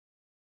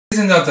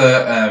Here's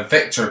another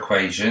vector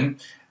equation,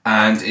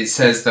 and it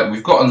says that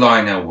we've got a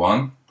line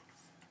L1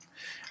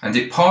 and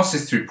it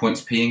passes through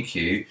points P and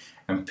Q,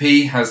 and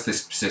P has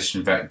this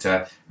position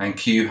vector and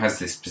Q has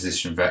this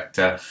position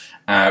vector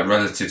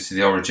relative to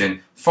the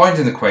origin. Find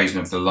an equation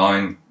of the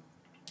line.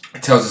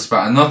 It tells us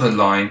about another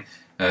line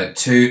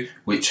 2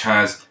 which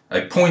has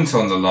a point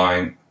on the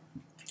line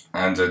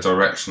and a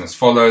direction as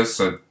follows.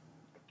 So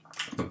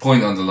the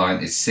point on the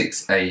line is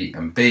 6a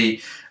and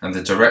b, and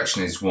the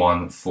direction is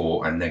 1,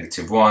 4 and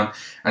 -1,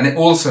 and it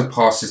also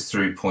passes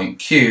through point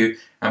Q,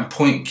 and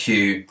point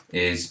Q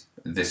is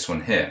this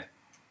one here.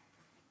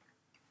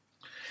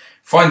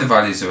 Find the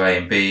values of a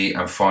and b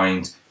and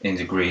find in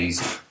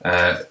degrees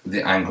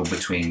the angle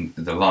between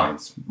the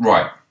lines.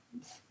 Right,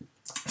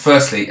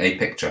 firstly a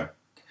picture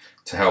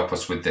to help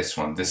us with this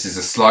one. This is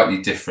a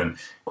slightly different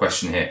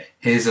question here.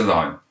 Here's a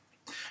line.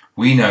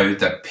 We know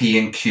that P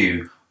and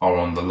Q are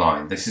on the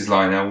line. This is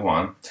line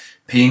L1.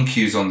 P and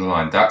Q's on the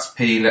line. That's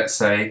P, let's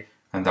say,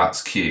 and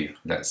that's Q,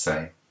 let's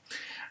say.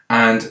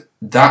 And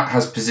that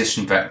has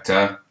position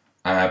vector,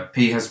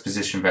 P has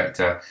position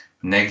vector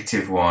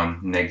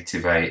 -1,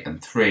 -8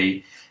 and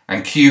 3,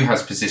 and Q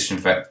has position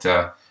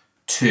vector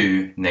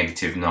 2,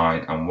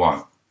 -9 and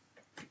 1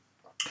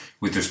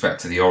 with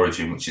respect to the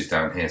origin, which is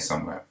down here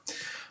somewhere.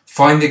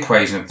 Find the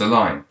equation of the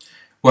line.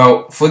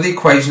 Well, for the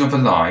equation of a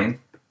line,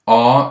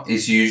 R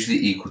is usually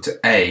equal to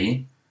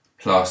A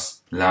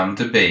plus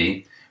lambda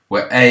b,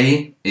 where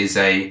A is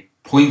a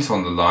point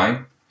on the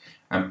line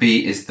and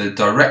B is the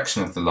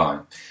direction of the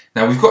line.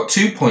 Now we've got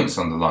 2 points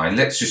on the line.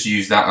 Let's just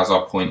use that as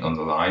our point on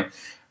the line.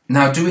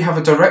 Now, do we have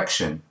a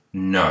direction?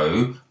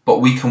 No, but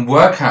we can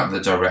work out the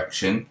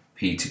direction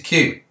P to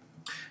Q.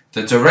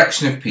 The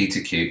direction of P to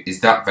Q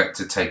is that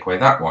vector, take away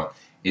that one.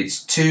 It's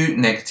 2,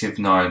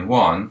 -9,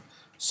 1,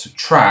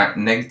 subtract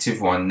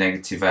 -1,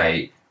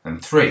 -8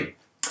 and 3.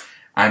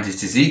 And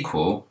it is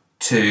equal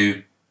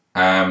to,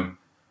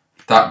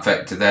 that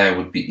vector there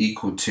would be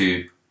equal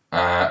to,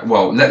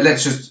 well,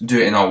 let's just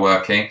do it in our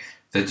working.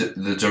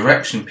 The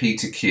direction P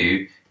to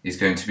Q is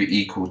going to be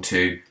equal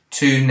to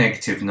 2,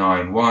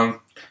 -9, 1,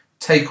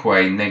 take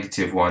away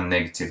 -1,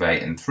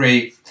 -8 and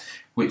 3,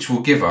 which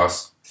will give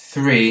us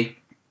 3,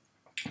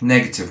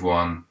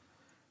 -1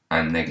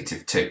 and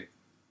 -2.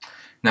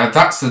 Now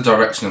that's the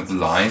direction of the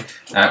line.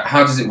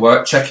 How does it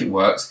work? Check it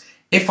works.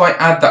 If I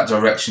add that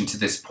direction to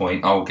this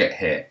point, I'll get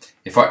here.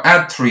 If I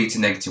add 3 to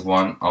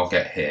 -1, I'll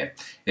get here.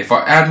 If I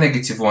add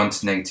 -1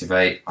 to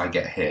 -8, I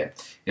get here.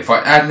 If I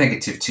add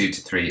 -2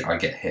 to 3, I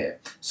get here.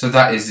 So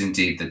that is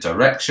indeed the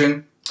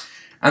direction.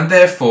 And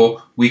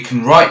therefore, we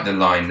can write the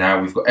line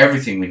now. We've got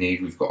everything we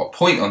need. We've got a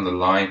point on the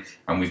line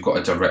and we've got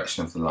a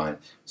direction of the line.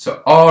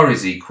 So R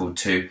is equal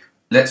to,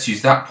 let's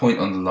use that point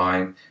on the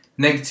line,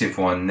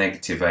 -1,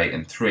 -8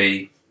 and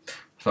 3,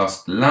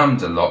 plus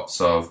lambda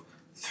lots of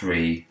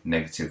 3,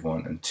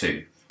 -1 and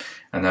 2.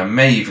 And I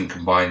may even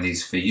combine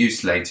these for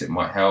use later, it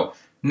might help.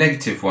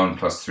 -1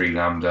 plus 3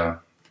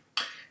 lambda,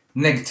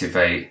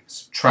 -8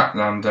 subtract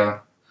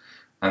lambda,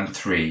 and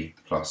 3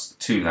 plus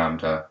 2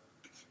 lambda,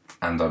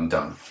 and I'm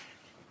done.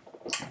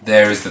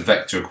 There is the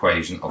vector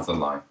equation of the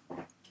line.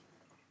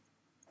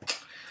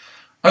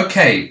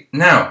 Okay,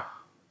 now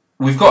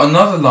we've got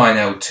another line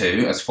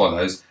L2 as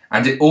follows,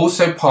 and it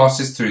also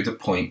passes through the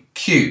point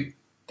Q.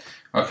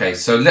 Okay,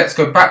 so let's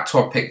go back to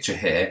our picture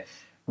here.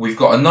 We've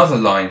got another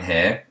line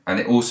here and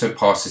it also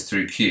passes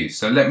through Q.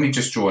 So let me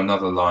just draw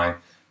another line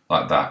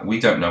like that. We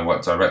don't know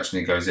what direction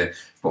it goes in,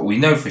 but we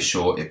know for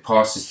sure it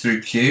passes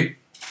through Q.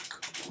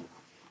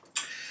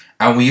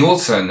 And we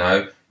also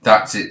know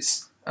that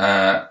it's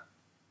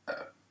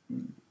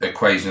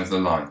equation of the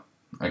line.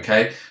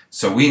 Okay,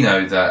 so we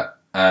know that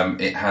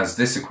it has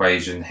this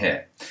equation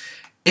here.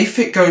 If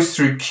it goes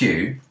through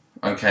Q,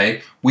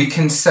 okay, we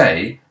can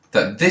say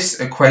that this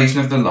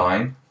equation of the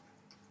line,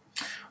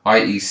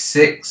 i.e.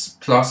 6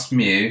 plus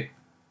mu,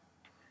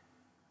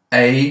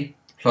 A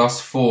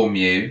plus 4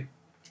 mu,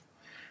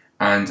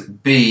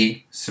 and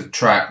B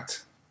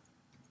subtract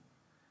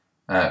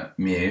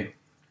mu,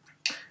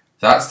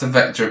 that's the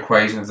vector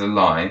equation of the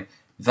line.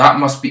 That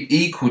must be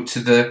equal to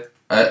the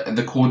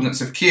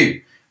coordinates of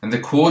Q. And the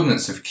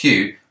coordinates of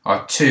Q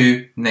are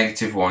 2,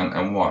 -1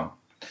 and 1.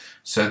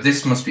 So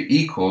this must be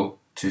equal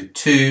to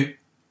 2,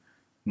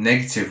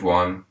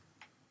 -1,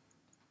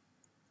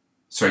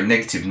 sorry,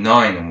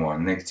 -9 and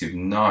 1,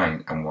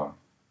 -9 and 1.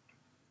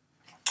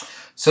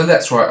 So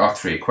let's write our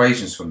three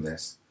equations from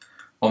this.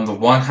 On the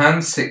one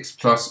hand, 6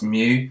 plus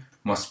mu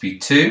must be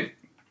 2.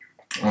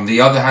 On the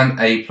other hand,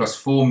 A plus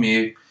 4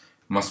 mu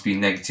must be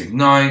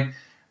 -9.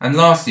 And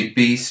lastly,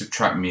 B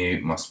subtract mu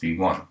must be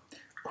 1.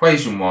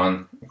 Equation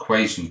 1,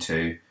 equation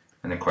 2,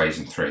 and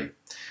equation 3.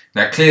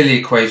 Now clearly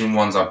equation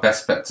 1 is our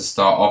best bet to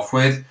start off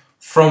with.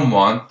 From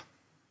 1,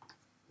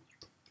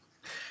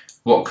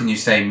 what can you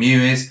say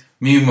mu is?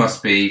 Mu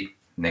must be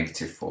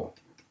 -4.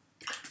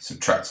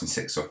 Subtracting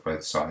 6 off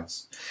both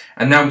sides.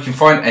 And now we can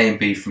find A and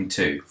B from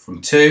 2.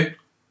 From 2,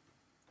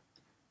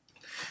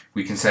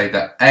 we can say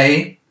that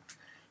A,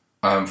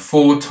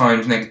 4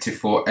 times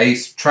 -4, A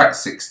subtract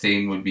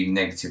 16 would be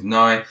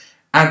 -9,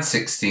 add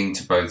 16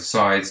 to both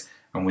sides,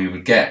 and we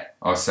would get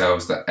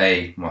ourselves that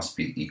A must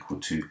be equal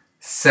to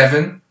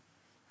 7.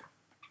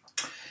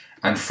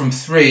 And from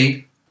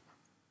 3,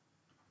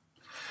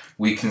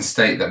 we can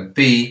state that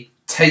B,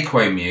 take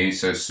away mu,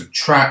 so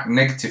subtract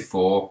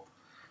 -4,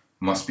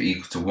 must be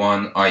equal to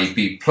 1, i.e.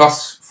 B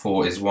plus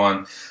 4 is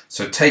 1.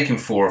 So taking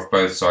 4 off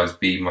both sides,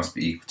 B must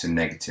be equal to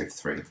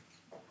 -3.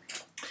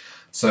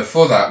 So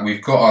for that,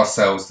 we've got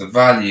ourselves the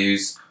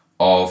values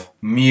of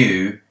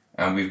mu,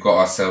 and we've got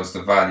ourselves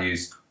the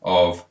values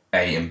of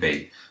A and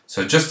B.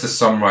 So just to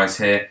summarise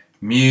here,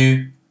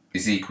 mu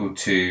is equal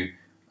to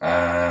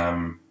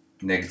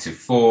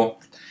 -4,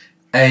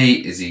 A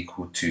is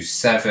equal to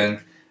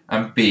 7,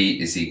 and B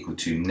is equal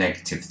to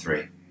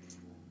 -3.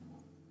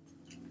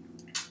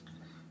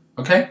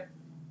 Okay?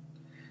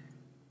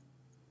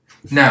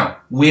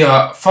 Now, we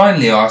are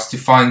finally asked to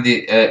find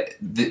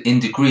in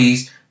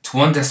degrees to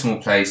 1 decimal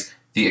place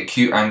the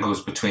acute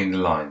angles between the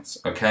lines.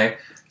 Okay?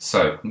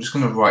 So, I'm just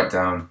going to write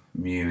down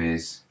mu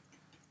is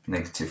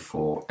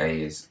 -4,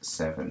 A is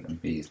 7,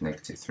 and B is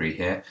 -3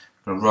 here.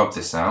 I'm going to rub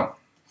this out.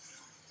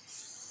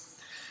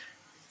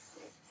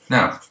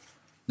 Now,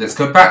 let's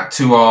go back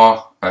to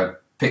our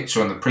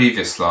picture on the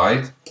previous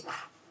slide.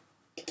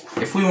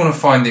 If we want to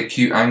find the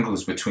acute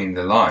angles between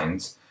the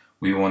lines,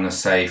 we want to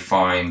say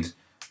find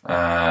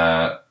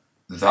that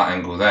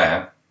angle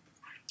there.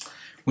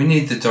 We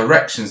need the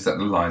directions that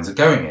the lines are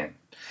going in.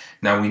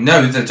 Now we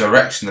know the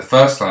direction the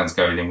first line is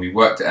going in. We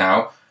worked it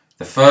out.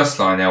 The first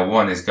line,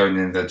 L1, is going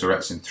in the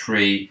direction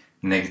 3,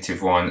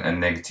 -1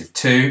 and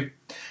 -2.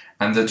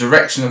 And the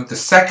direction of the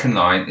second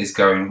line is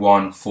going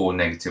 1, 4,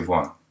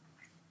 -1.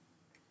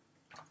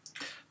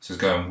 So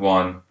it's going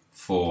 1,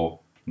 4,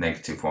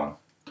 -1.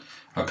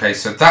 Okay,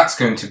 so that's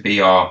going to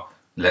be our,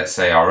 let's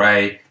say, our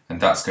A,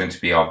 and that's going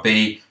to be our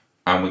B,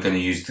 and we're going to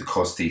use the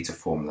cos theta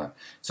formula.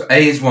 So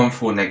A is 1,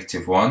 4,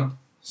 -1,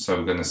 so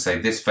we're going to say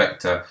this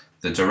vector,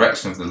 the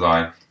direction of the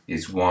line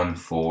is 1,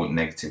 4,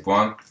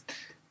 -1.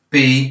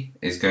 B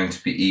is going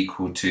to be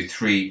equal to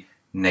 3,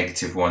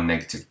 -1,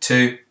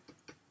 -2.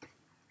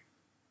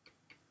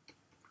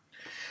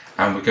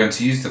 And we're going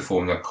to use the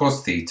formula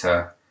cos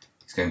theta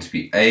is going to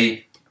be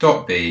A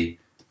dot B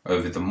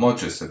over the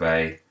modulus of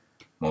A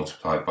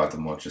multiplied by the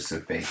modulus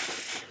of B.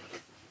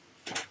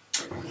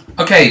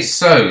 Okay,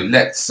 so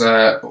let's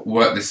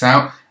work this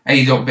out.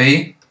 A dot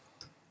B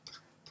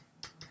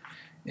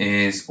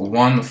is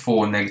 1,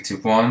 4,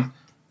 -1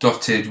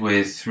 dotted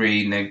with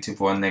 3,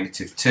 -1,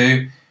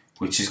 -2,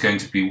 which is going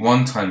to be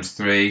 1 times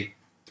 3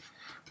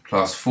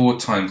 plus 4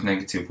 times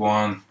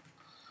 -1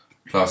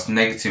 plus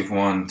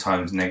 -1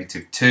 times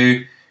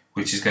 -2,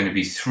 which is going to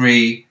be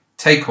 3,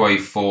 take away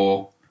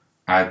 4,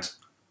 add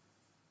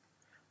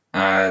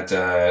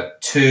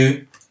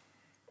 2,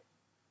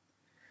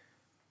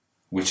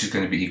 which is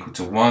going to be equal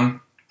to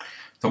 1.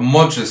 The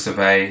modulus of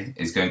A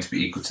is going to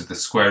be equal to the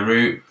square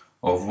root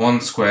of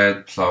 1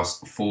 squared plus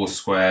 4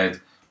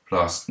 squared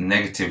plus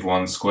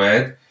 -1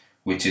 squared,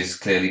 which is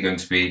clearly going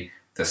to be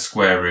the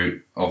square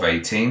root of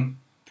 18.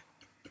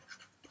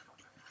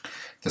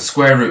 The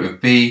square root of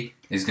B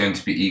is going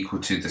to be equal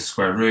to the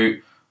square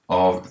root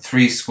of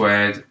 3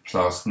 squared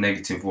plus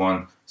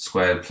 -1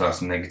 squared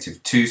plus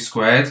 -2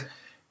 squared,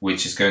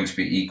 which is going to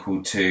be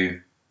equal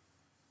to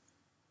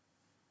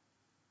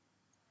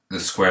the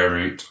square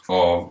root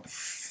of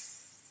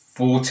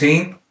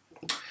 14.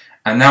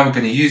 And now we're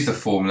going to use the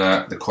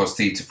formula, the cos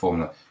theta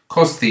formula.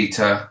 Cos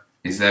theta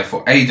is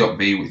therefore A dot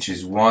B, which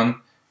is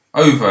 1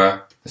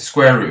 over the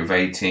square root of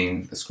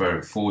 18, the square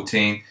root of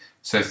 14.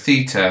 So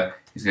theta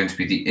is going to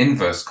be the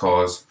inverse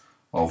cos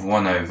of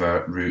 1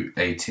 over root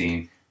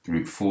 18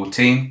 root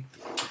 14.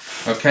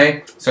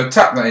 Okay, so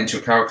tap that into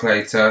your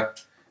calculator.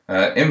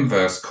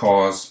 Inverse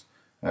cos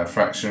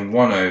fraction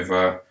 1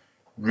 over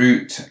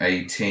root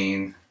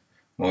 18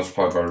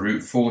 multiplied by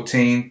root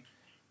 14.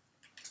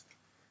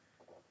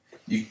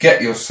 You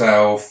get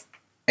yourself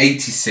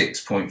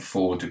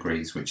 86.4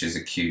 degrees, which is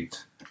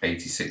acute.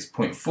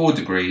 86.4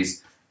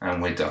 degrees,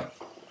 and we're done.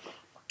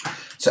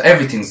 So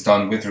everything's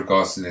done with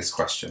regards to this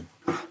question.